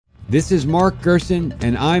This is Mark Gerson,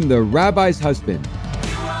 and I'm the Rabbi's husband.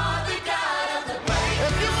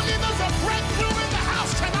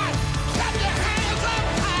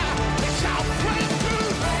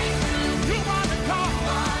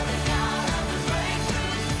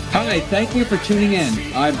 Hi, thank you for tuning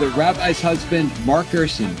in. I'm the Rabbi's husband, Mark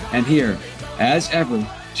Gerson, and here, as ever,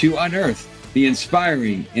 to unearth the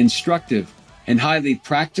inspiring, instructive, and highly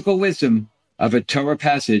practical wisdom of a Torah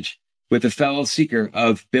passage with a fellow seeker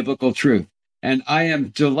of biblical truth. And I am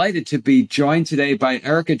delighted to be joined today by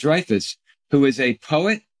Erika Dreifus, who is a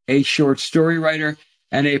poet, a short story writer,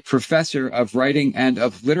 and a professor of writing and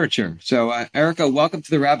of literature. So, Erika, welcome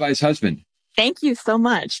to the Rabbi's husband. Thank you so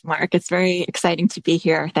much, Mark. It's very exciting to be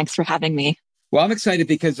here. Thanks for having me. Well, I'm excited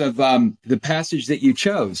because of the passage that you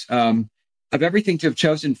chose. Of everything to have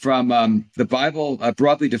chosen from the Bible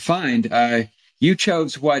broadly defined, you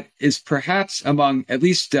chose what is perhaps among at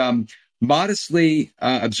least modestly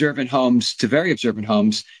observant homes to very observant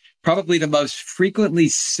homes, probably the most frequently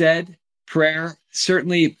said prayer,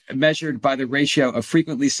 certainly measured by the ratio of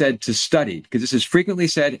frequently said to studied, because this is frequently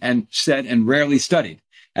said and rarely studied.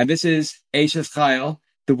 And this is Eshes Chayil,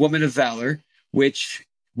 the woman of valor, which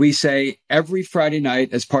we say every Friday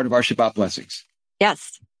night as part of our Shabbat blessings.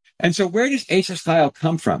 Yes. And so where does Eshes Chayil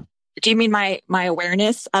come from? Do you mean my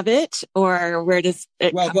awareness of it, or where does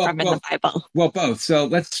it come from in the Bible? Well, both. So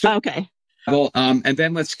let's start. Okay. And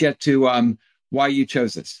then let's get to why you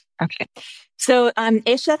chose this. Okay. So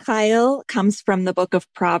Eshes Chayil comes from the book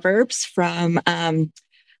of Proverbs from,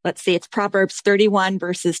 it's Proverbs 31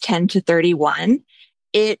 verses 10 to 31.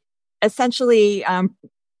 It essentially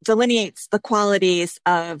delineates the qualities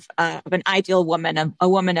of an ideal woman, a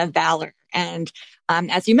woman of valor. And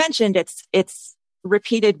as you mentioned, it's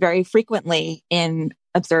repeated very frequently in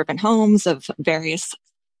observant homes of various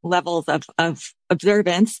levels of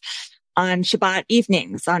observance on Shabbat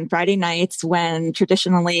evenings, on Friday nights, when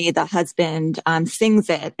traditionally the husband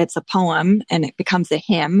sings it. It's a poem and it becomes a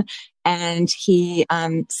hymn, and he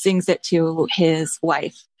sings it to his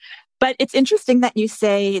wife. But it's interesting that you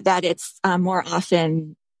say that it's more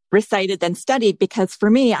often recited than studied, because for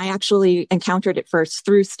me, I actually encountered it first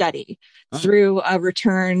through study, through a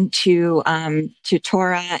return to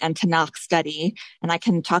Torah and Tanakh study. And I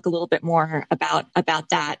can talk a little bit more about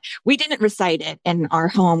that. We didn't recite it in our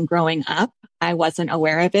home growing up. I wasn't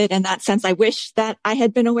aware of it. In that sense, I wish that I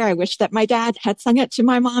had been aware. I wish that my dad had sung it to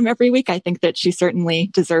my mom every week. I think that she certainly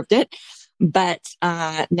deserved it. But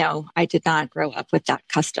no, I did not grow up with that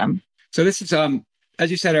custom. So this is,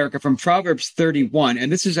 as you said, Erika, from Proverbs 31,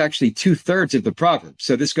 and this is actually 2/3 of the Proverbs.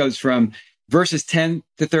 So this goes from verses 10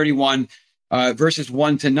 to 31, verses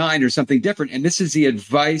 1 to 9, or something different. And this is the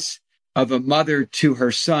advice of a mother to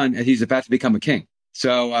her son as he's about to become a king.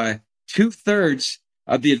 So 2/3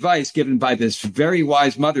 of the advice given by this very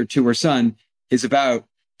wise mother to her son is about,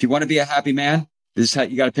 if you want to be a happy man, this is how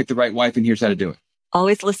you got to pick the right wife, and here's how to do it.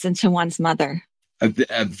 Always listen to one's mother.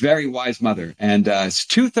 A very wise mother. And it's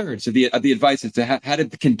 2/3 of the advice is to how to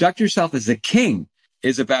conduct yourself as a king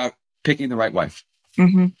is about picking the right wife.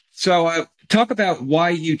 Mm-hmm. So talk about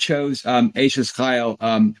why you chose Eshes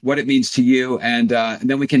Chayil, what it means to you, and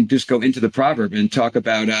then we can just go into the proverb and talk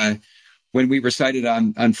about when we recite it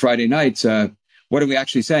on Friday nights, what are we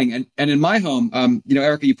actually saying? And in my home,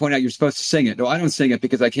 Erika, you point out you're supposed to sing it. No, I don't sing it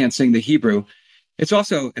because I can't sing the Hebrew. It's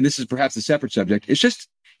also, and this is perhaps a separate subject,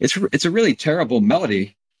 it's a really terrible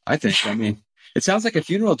melody, I think. I mean, it sounds like a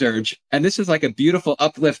funeral dirge, and this is like a beautiful,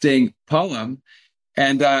 uplifting poem.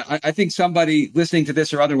 And I think somebody listening to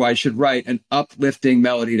this or otherwise should write an uplifting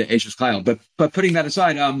melody to Eshes Chayil. But putting that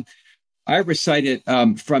aside, I recite it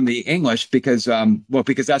from the English because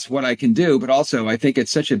that's what I can do. But also, I think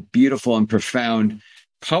it's such a beautiful and profound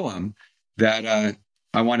poem that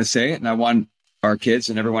I want to say it, and I want our kids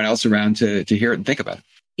and everyone else around to hear it and think about it.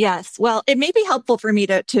 Yes. Well, it may be helpful for me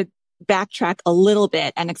to backtrack a little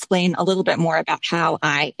bit and explain a little bit more about how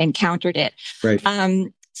I encountered it. Right.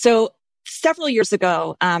 So several years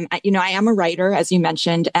ago, I am a writer, as you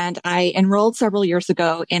mentioned, and I enrolled several years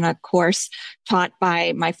ago in a course taught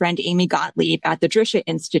by my friend Amy Gottlieb at the Dreifus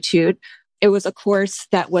Institute. It was a course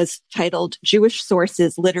that was titled Jewish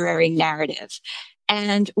Sources Literary Narrative.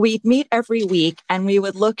 And we'd meet every week and we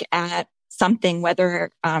would look at something, whether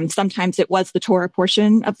sometimes it was the Torah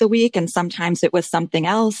portion of the week and sometimes it was something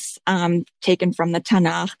else taken from the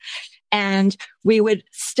Tanakh. And we would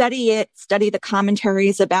study it, study the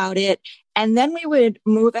commentaries about it, and then we would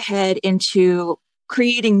move ahead into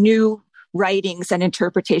creating new writings and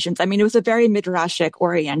interpretations. I mean, it was a very midrashic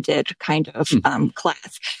oriented kind of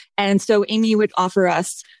class. And so Amy would offer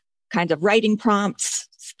us kind of writing prompts,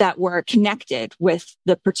 texts that were connected with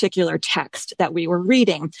the particular text that we were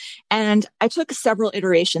reading. And I took several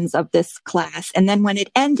iterations of this class. And then when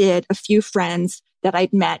it ended, a few friends that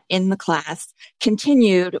I'd met in the class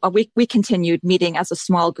continued, we continued meeting as a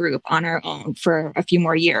small group on our own for a few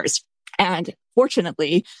more years. And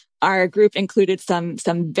fortunately, our group included some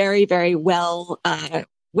very, very well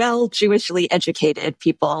Jewishly educated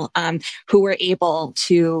people, who were able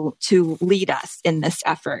to lead us in this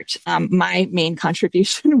effort. My main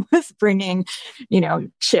contribution was bringing,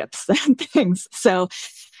 chips and things. So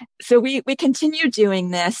we continued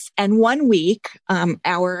doing this. And one week,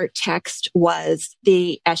 our text was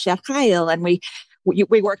the Esher Chayil, and we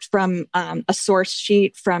worked from a source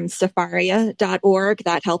sheet from Sefaria.org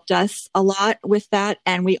that helped us a lot with that.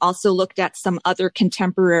 And we also looked at some other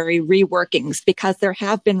contemporary reworkings, because there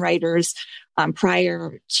have been writers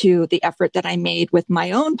prior to the effort that I made with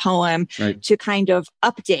my own poem, right, to kind of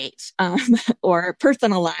update or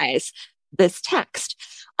personalize this text.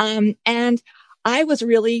 And I was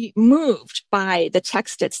really moved by the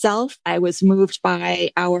text itself. I was moved by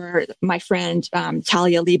my friend,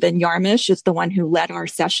 Talia Lieben Yarmish is the one who led our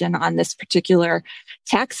session on this particular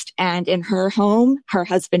text. And in her home, her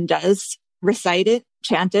husband does recite it,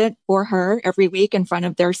 chant it for her every week in front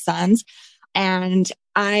of their sons. And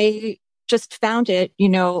I just found it,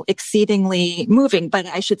 exceedingly moving. But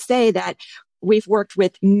I should say that we've worked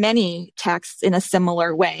with many texts in a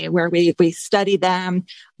similar way, where we study them,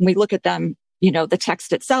 we look at them, the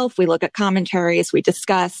text itself, we look at commentaries, we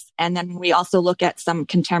discuss, and then we also look at some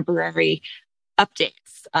contemporary updates,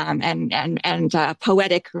 and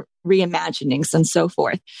poetic reimaginings and so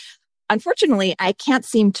forth. Unfortunately, I can't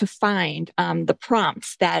seem to find the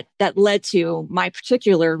prompts that led to my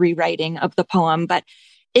particular rewriting of the poem, but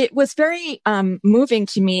it was very moving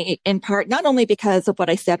to me, in part, not only because of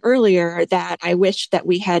what I said earlier, that I wish that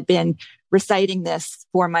we had been reciting this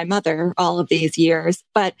for my mother all of these years,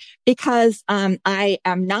 but because I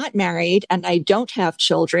am not married and I don't have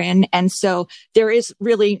children. And so there is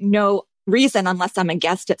really no reason, unless I'm a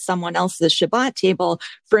guest at someone else's Shabbat table,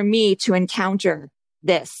 for me to encounter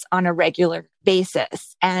this on a regular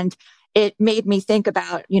basis. And it made me think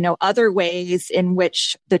about, other ways in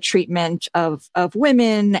which the treatment of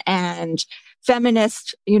women and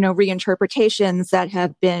feminist, reinterpretations that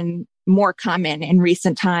have been more common in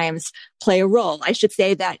recent times play a role. I should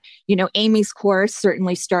say that, Amy's course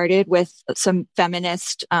certainly started with some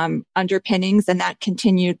feminist underpinnings, and that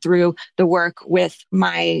continued through the work with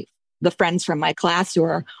the friends from my class, who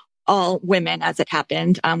are all women as it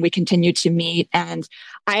happened. We continued to meet, and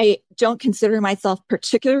I don't consider myself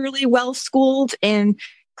particularly well schooled in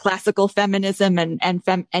classical feminism and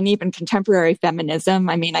even contemporary feminism.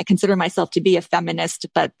 I mean, I consider myself to be a feminist,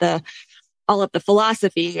 but all of the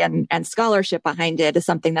philosophy and scholarship behind it is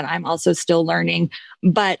something that I'm also still learning.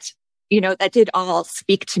 But, that did all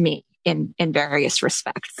speak to me in various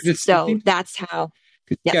respects. So that's how.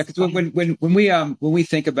 Yes. Yeah, because when we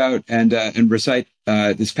think about and recite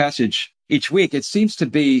this passage each week, it seems to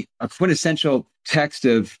be a quintessential text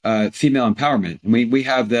of female empowerment. And we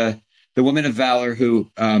have the woman of Valor who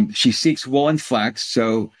she seeks wool and flax,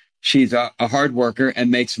 so she's a hard worker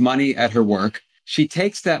and makes money at her work. She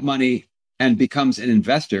takes that money and becomes an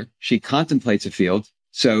investor. She contemplates a field,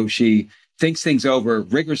 so she thinks things over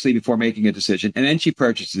rigorously before making a decision, and then she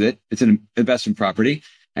purchases it. It's an investment property.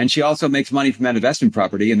 And she also makes money from that investment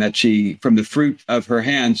property, in that from the fruit of her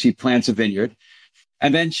hand, she plants a vineyard.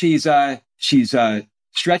 And then she's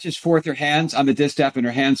stretches forth her hands on the distaff, and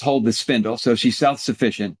her hands hold the spindle. So she's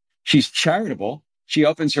self-sufficient. She's charitable. She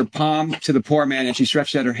opens her palm to the poor man, and she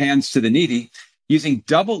stretches out her hands to the needy, using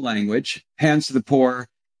double language, hands to the poor,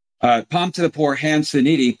 palm to the poor, hands to the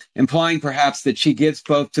needy, implying perhaps that she gives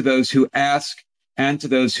both to those who ask and to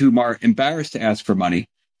those who are embarrassed to ask for money.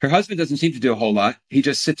 Her husband doesn't seem to do a whole lot. He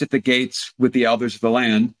just sits at the gates with the elders of the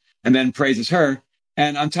land and then praises her.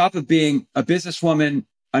 And on top of being a businesswoman,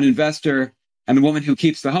 an investor, and the woman who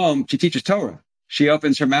keeps the home, she teaches Torah. She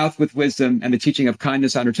opens her mouth with wisdom and the teaching of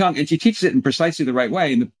kindness on her tongue. And she teaches it in precisely the right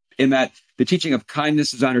way, in that the teaching of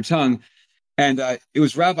kindness is on her tongue. And it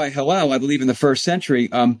was Rabbi Hillel, I believe in the first century,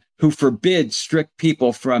 who forbid strict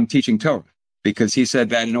people from teaching Torah, because he said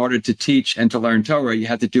that in order to teach and to learn Torah, you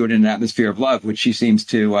have to do it in an atmosphere of love, which she seems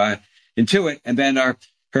to intuit. And then her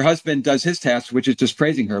husband does his task, which is just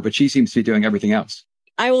praising her, but she seems to be doing everything else.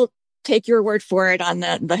 I will take your word for it on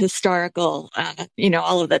the historical,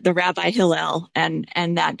 all of the Rabbi Hillel and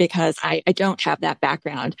that, because I don't have that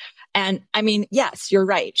background. And I mean, yes, you're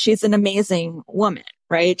right. She's an amazing woman,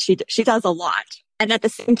 right? She does a lot. And at the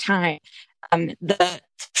same time, the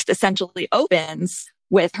text essentially opens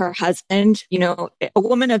with her husband. A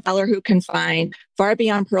woman of valor who can find far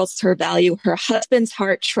beyond pearls her value. Her husband's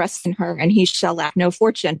heart trusts in her, and he shall lack no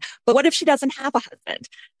fortune. But what if she doesn't have a husband?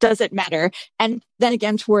 Does it matter? And then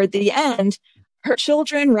again, toward the end, her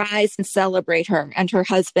children rise and celebrate her, and her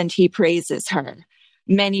husband, he praises her.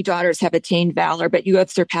 Many daughters have attained valor, but you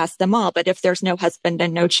have surpassed them all. But if there's no husband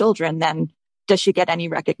and no children, then does she get any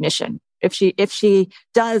recognition? If she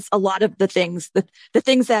does a lot of the things, the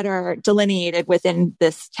things that are delineated within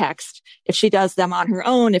this text, if she does them on her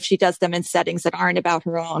own, if she does them in settings that aren't about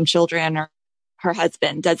her own children or her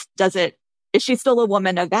husband, is she still a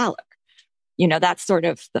woman of valor? That's sort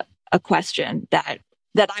of a question that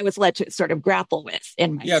I was led to sort of grapple with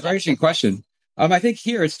in my study. Very interesting question. I think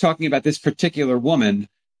here it's talking about this particular woman,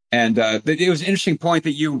 and it was an interesting point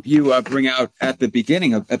that you bring out at the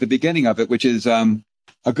beginning of it, which is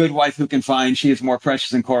a good wife who can find she is more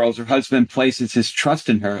precious than corals. Her husband places his trust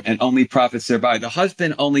in her and only profits thereby. The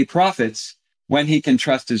husband only profits when he can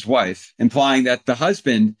trust his wife, implying that the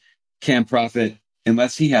husband can't profit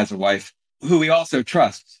unless he has a wife who he also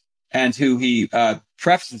trusts, and who he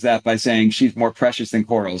prefaces that by saying she's more precious than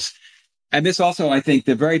corals. And this also, I think,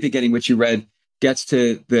 the very beginning, which you read, gets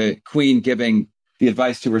to the queen giving the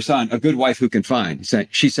advice to her son, a good wife who can find.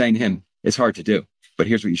 She's saying to him, it's hard to do, but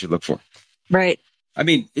here's what you should look for. Right. I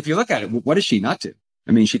mean, if you look at it, what does she not do?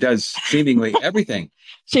 I mean, she does seemingly everything.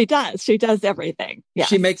 She does everything. Yeah.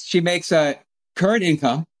 She makes a current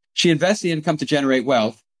income. She invests the income to generate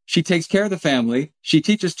wealth. She takes care of the family. She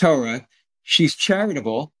teaches Torah. She's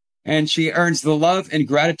charitable, and she earns the love and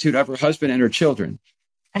gratitude of her husband and her children.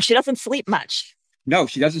 And she doesn't sleep much. No,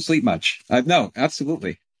 she doesn't sleep much. No,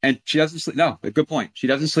 absolutely. And she doesn't sleep. No, good point. She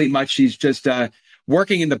doesn't sleep much. She's just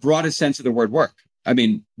working in the broadest sense of the word work. I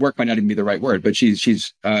mean, work might not even be the right word, but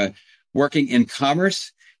she's working in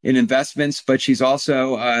commerce, in investments, but she's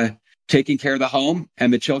also taking care of the home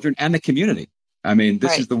and the children and the community. I mean,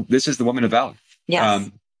 this is the woman of valor.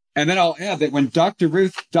 Yes. And then I'll add that when Dr.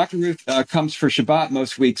 Ruth comes for Shabbat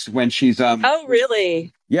most weeks when she's oh,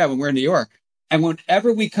 really? Yeah, when we're in New York. And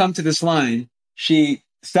whenever we come to this line, she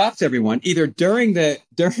stops everyone either during the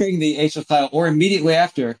Eishes Chayil or immediately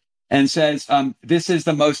after and says, this is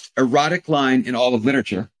the most erotic line in all of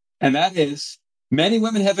literature. And that is, many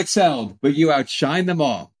women have excelled, but you outshine them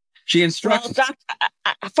all. She instructs... Well,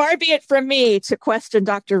 far be it from me to question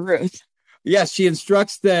Dr. Ruth. Yes, she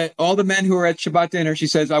instructs all the men who are at Shabbat dinner. She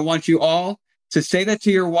says, I want you all to say that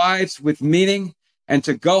to your wives with meaning and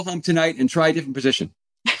to go home tonight and try a different position.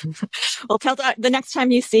 Well, the next time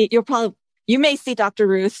you may see Dr.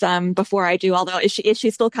 Ruth before I do. Although is she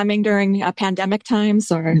still coming during pandemic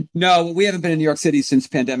times or? No, we haven't been in New York City since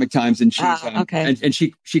pandemic times, and she's okay. And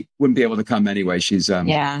she wouldn't be able to come anyway. She's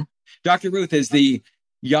yeah. Dr. Ruth is the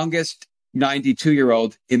youngest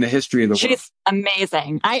 92-year-old in the history of the world. She's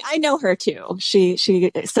amazing. I know her too. So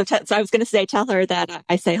I was going to say, tell her that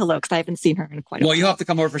I say hello because I haven't seen her in quite a while. Well, you'll have to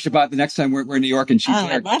come over for Shabbat the next time we're in New York, and she's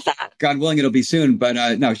there. I love that. God willing, it'll be soon.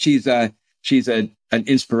 But no, she's an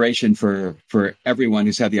inspiration for everyone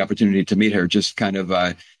who's had the opportunity to meet her. Just kind of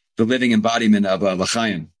the living embodiment of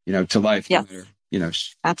l'chaim, to life.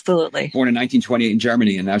 Yes. Absolutely. Born in 1928 in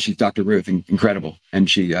Germany, and now she's Dr. Ruth. Incredible, and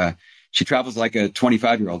she travels like a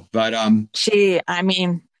 25-year-old. But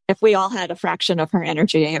if we all had a fraction of her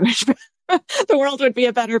energy, the world would be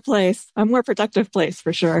a better place, a more productive place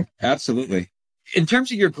for sure. Absolutely. In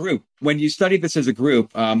terms of your group, when you studied this as a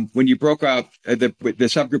group, when you broke out the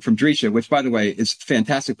subgroup from Drisha, which, by the way, is a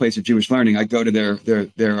fantastic place of Jewish learning, I go to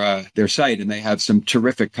their site, and they have some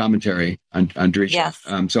terrific commentary on Drisha.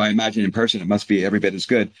 Yes. So I imagine in person it must be every bit as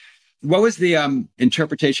good. What was the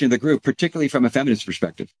interpretation of the group, particularly from a feminist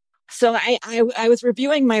perspective? So I was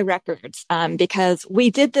reviewing my records because we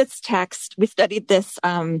did this text. We studied this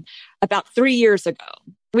about 3 years ago.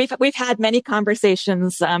 We've had many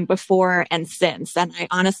conversations before and since, and I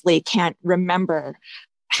honestly can't remember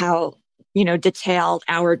how detailed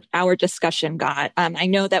our discussion got. I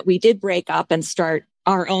know that we did break up and start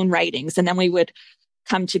our own writings, and then we would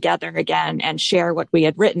come together again and share what we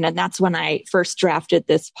had written. And that's when I first drafted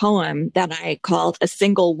this poem that I called A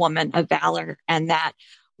Single Woman of Valor, and that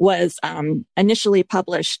was initially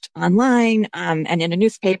published online and in a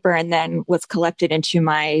newspaper, and then was collected into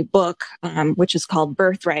my book, which is called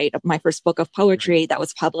Birthright, my first book of poetry that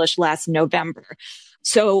was published last November.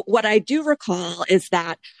 So what I do recall is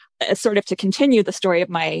that sort of to continue the story of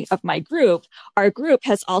my group, our group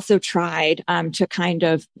has also tried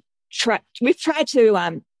we've tried to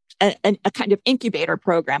a kind of incubator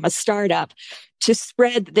program, a startup, to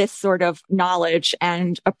spread this sort of knowledge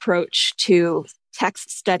and approach to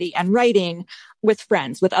text study and writing with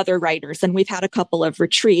friends, with other writers. And we've had a couple of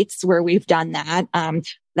retreats where we've done that.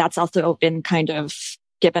 That's also been kind of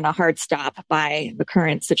given a hard stop by the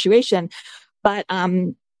current situation. But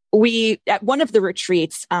at one of the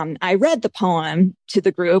retreats, I read the poem to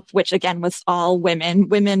the group, which again was all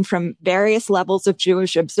women from various levels of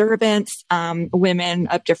Jewish observance, women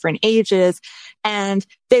of different ages, and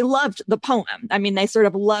they loved the poem. I mean, they sort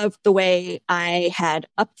of loved the way I had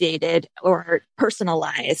updated or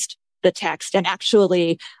personalized the text. And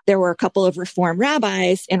actually, there were a couple of Reform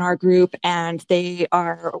rabbis in our group, and they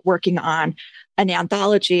are working on an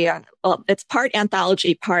anthology. Well, it's part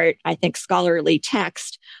anthology, part, I think, scholarly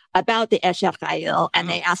text about the Esher Chayil, and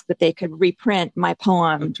they asked that they could reprint my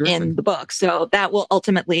poem in the book. So that will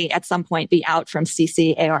ultimately, at some point, be out from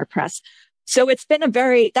CCAR Press. So that's been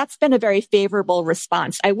a very favorable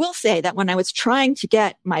response. I will say that when I was trying to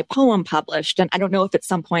get my poem published, and I don't know if at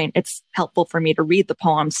some point it's helpful for me to read the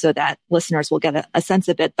poem so that listeners will get a sense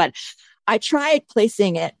of it, but I tried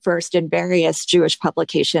placing it first in various Jewish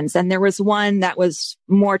publications, and there was one that was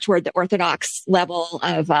more toward the Orthodox level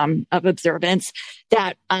of observance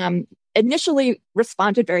that initially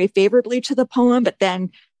responded very favorably to the poem, but then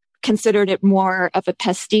considered it more of a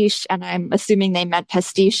pastiche, and I'm assuming they meant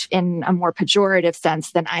pastiche in a more pejorative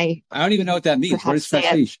sense than I don't even know what that means. What is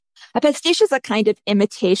pastiche? A pastiche is a kind of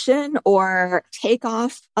imitation or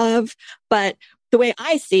takeoff of, but the way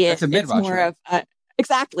I see it, it's more of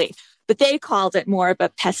exactly. But they called it more of a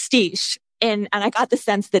pastiche, and I got the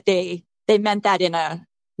sense that they meant that in a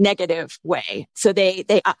negative way. So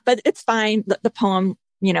but it's fine. The poem,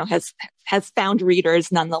 has found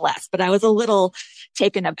readers nonetheless. But I was a little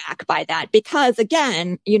taken aback by that because,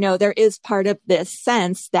 again, there is part of this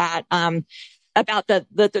sense that about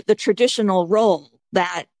the traditional role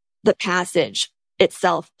that the passage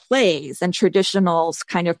itself plays and traditional's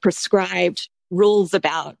kind of prescribed rules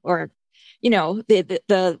about, or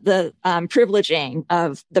the privileging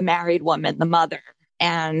of the married woman, the mother,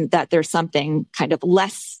 and that there's something kind of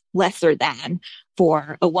lesser than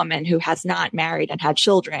for a woman who has not married and had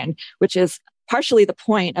children, which is partially the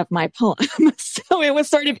point of my poem. So it was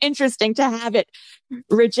sort of interesting to have it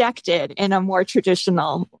rejected in a more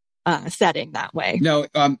traditional setting that way. No,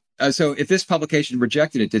 so if this publication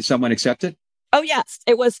rejected it, did someone accept it? Oh, yes,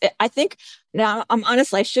 it was. I think now I'm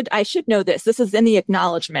honest. I should know this. This is in the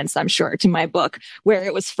acknowledgments, I'm sure, to my book where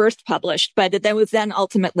it was first published, but it was then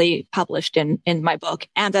ultimately published in my book.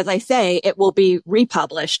 And as I say, it will be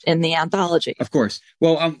republished in the anthology. Of course.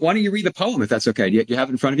 Well, why don't you read the poem if that's okay? Do you have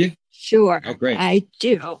it in front of you? Sure. Oh, great. I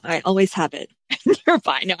do. I always have it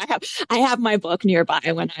nearby. No, I have my book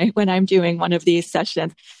nearby when I'm doing one of these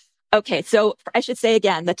sessions. Okay, so I should say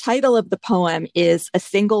again, the title of the poem is A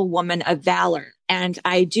Single Woman of Valor. And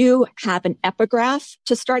I do have an epigraph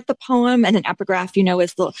to start the poem. And an epigraph,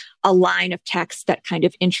 is a line of text that kind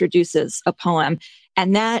of introduces a poem.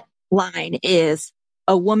 And that line is,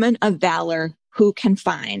 a woman of valor who can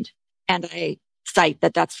find. And I cite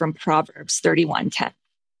that that's from Proverbs 31:10.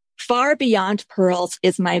 Far beyond pearls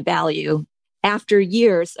is my value. After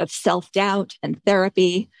years of self-doubt and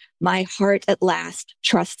therapy, my heart at last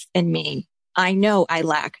trusts in me. I know I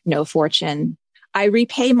lack no fortune. I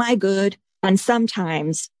repay my good, and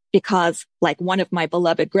sometimes, because, like one of my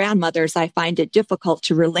beloved grandmothers, I find it difficult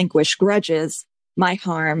to relinquish grudges, my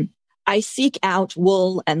harm. I seek out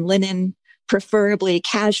wool and linen, preferably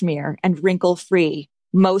cashmere and wrinkle-free,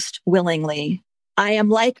 most willingly. I am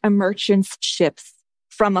like a merchant's ships.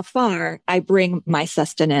 From afar, I bring my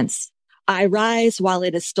sustenance. I rise while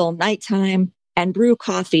it is still nighttime and brew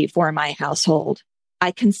coffee for my household.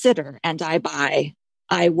 I consider and I buy.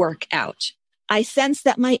 I work out. I sense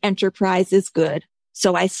that my enterprise is good,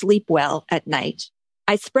 so I sleep well at night.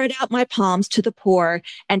 I spread out my palms to the poor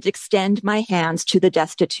and extend my hands to the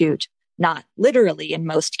destitute, not literally in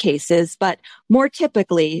most cases, but more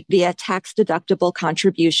typically via tax-deductible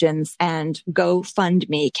contributions and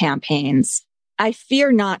GoFundMe campaigns. I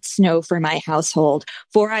fear not snow for my household,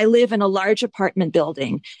 for I live in a large apartment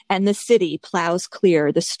building, and the city plows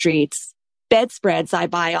clear the streets. Bedspreads I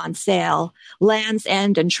buy on sale. Land's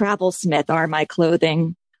End and Travelsmith are my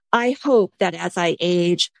clothing. I hope that as I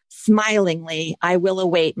age, smilingly, I will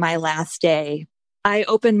await my last day. I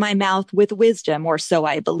open my mouth with wisdom, or so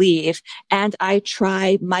I believe, and I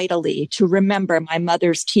try mightily to remember my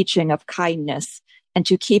mother's teaching of kindness and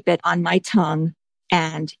to keep it on my tongue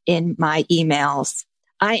and in my emails.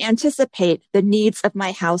 I anticipate the needs of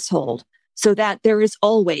my household so that there is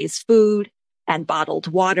always food and bottled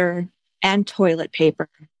water and toilet paper.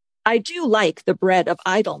 I do like the bread of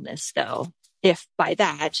idleness, though, if by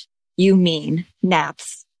that you mean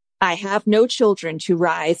naps. I have no children to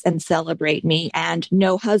rise and celebrate me, and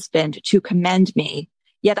no husband to commend me.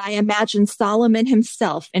 Yet I imagine Solomon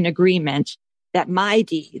himself in agreement that my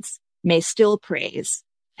deeds may still praise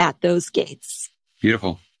at those gates.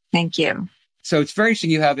 Beautiful. Thank you. So it's very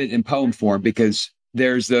interesting you have it in poem form, because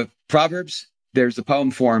there's the Proverbs, there's the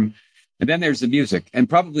poem form, and then there's the music. And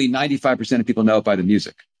probably 95% of people know it by the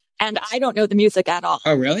music. And I don't know the music at all.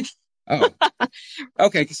 Oh, really? Oh,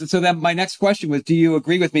 okay. So then my next question was, do you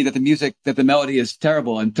agree with me that the melody is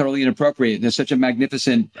terrible and totally inappropriate? And it's such a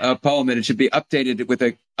magnificent poem that it should be updated with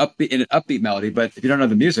an upbeat melody. But if you don't know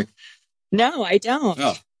the music. No, I don't.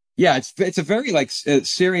 Oh, yeah. It's a very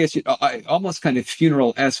serious, almost kind of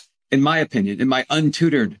funeral-esque, in my opinion, in my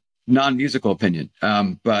untutored, non-musical opinion.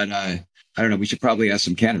 But I don't know. We should probably ask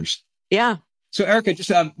some canners. Yeah. So Erika,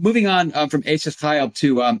 just moving on from Eshes Chayil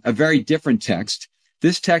to a very different text.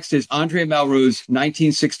 This text is Andrea Melru's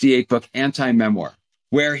 1968 book, Anti-Memoir,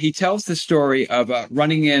 where he tells the story of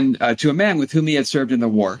running in to a man with whom he had served in the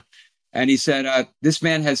war. And he said, this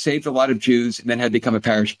man has saved a lot of Jews and then had become a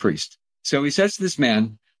parish priest. So he says to this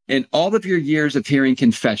man, in all of your years of hearing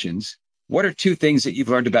confessions, what are 2 things that you've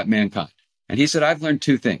learned about mankind? And he said, I've learned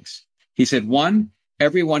 2 things. He said, 1,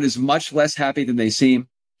 everyone is much less happy than they seem.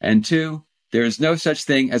 And 2, there is no such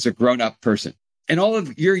thing as a grown-up person. In all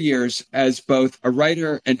of your years as both a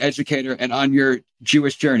writer, an educator, and on your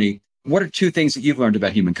Jewish journey, what are 2 things that you've learned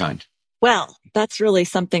about humankind? Well, that's really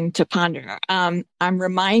something to ponder. I'm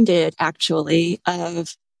reminded actually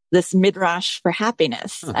of this midrash for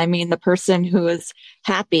happiness. I mean, the person who is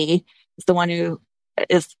happy is the one who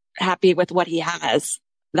is happy with what he has.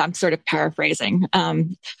 I'm sort of paraphrasing.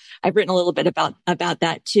 I've written a little bit about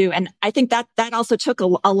that too. And I think that also took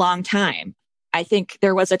a long time. I think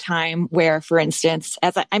there was a time where, for instance,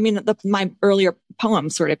 my earlier poem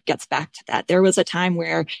sort of gets back to that. There was a time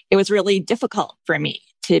where it was really difficult for me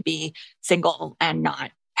to be single and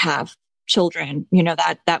not have children. You know,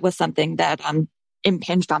 that was something that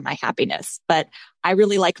impinged on my happiness. But I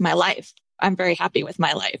really like my life. I'm very happy with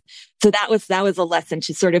my life. So that was a lesson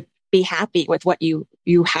to sort of be happy with what you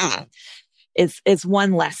have. Is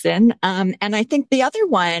one lesson. And I think the other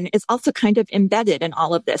one is also kind of embedded in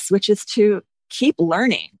all of this, which is to keep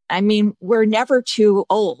learning. I mean, we're never too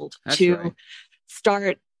old to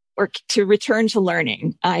start or to return to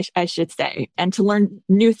learning, I should say, and to learn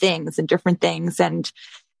new things and different things and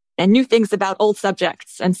new things about old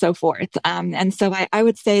subjects and so forth. And so I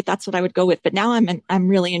would say that's what I would go with. But now I'm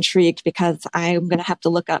really intrigued because I'm going to have to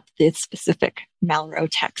look up the specific Melru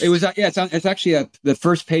text. It was, it's actually the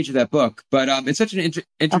first page of that book, but it's such an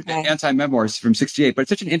anti-memoirs from 68, but it's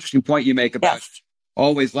such an interesting point you make about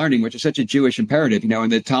always learning, which is such a Jewish imperative. You know, in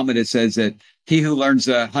the Talmud, it says that he who learns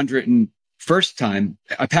 101st time,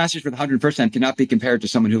 a passage for the 101st time cannot be compared to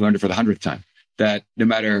someone who learned it for the 100th time. That no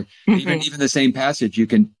matter even the same passage, you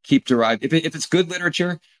can keep derived. If it's good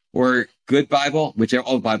literature or good Bible, which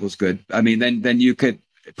all the Bible is good. I mean, then you could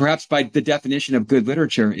perhaps, by the definition of good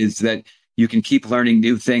literature, is that you can keep learning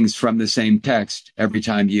new things from the same text every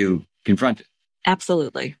time you confront it.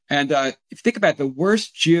 Absolutely. And if you think about it, the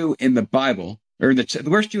worst Jew in the Bible, or the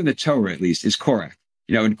worst Jew in the Torah, at least, is Korach.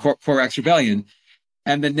 You know, in Korach's rebellion,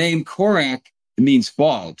 and the name Korach means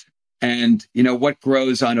bald. And you know what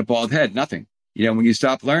grows on a bald head? Nothing. You know, when you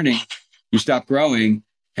stop learning, you stop growing,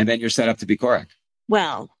 and then you're set up to be Korach.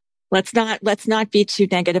 Well, let's not be too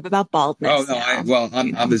negative about baldness. Oh no,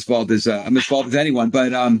 I'm as bald as anyone.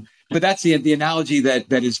 But that's the analogy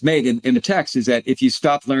that is made in the text, is that if you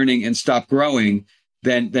stop learning and stop growing,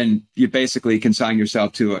 then you basically consign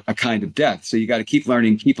yourself to a kind of death. So you got to keep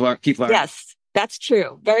learning, keep learning. Yes, that's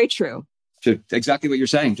true. Very true. So exactly what you're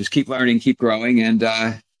saying. Just keep learning, keep growing, and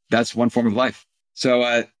that's one form of life.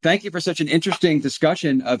 So thank you for such an interesting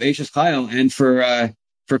discussion of Eshes Chayil, and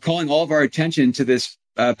for calling all of our attention to this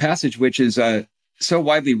passage, which is so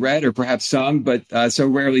widely read or perhaps sung, but so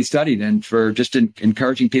rarely studied, and for just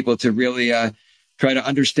encouraging people to really try to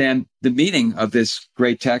understand the meaning of this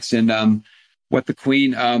great text and what the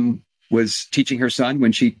Queen was teaching her son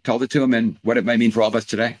when she told it to him, and what it might mean for all of us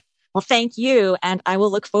today. Well, thank you. And I will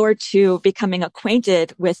look forward to becoming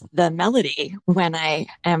acquainted with the melody when I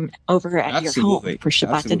am over at your home for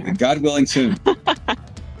Shabbat dinner. God willing soon. All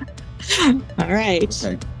right.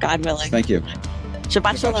 Okay. God willing. Thank you.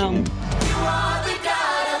 Shabbat shalom.